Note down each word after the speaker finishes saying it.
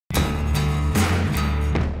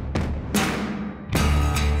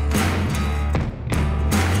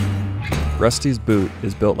Rusty's boot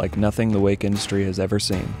is built like nothing the wake industry has ever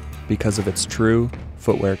seen because of its true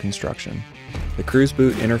footwear construction. The Kruz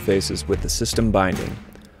boot interfaces with the system binding,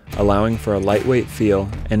 allowing for a lightweight feel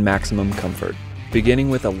and maximum comfort. Beginning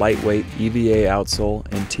with a lightweight EVA outsole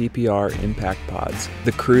and TPR impact pods,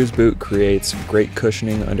 the Kruz boot creates great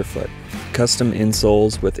cushioning underfoot. Custom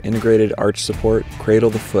insoles with integrated arch support cradle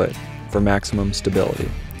the foot for maximum stability.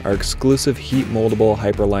 Our exclusive heat moldable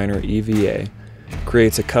Hyperliner EVA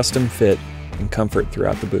creates a custom fit and comfort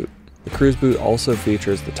throughout the boot. The Kruz boot also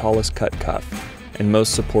features the tallest cut cuff and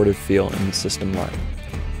most supportive feel in the system line.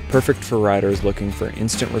 Perfect for riders looking for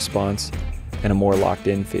instant response and a more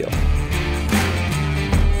locked-in feel.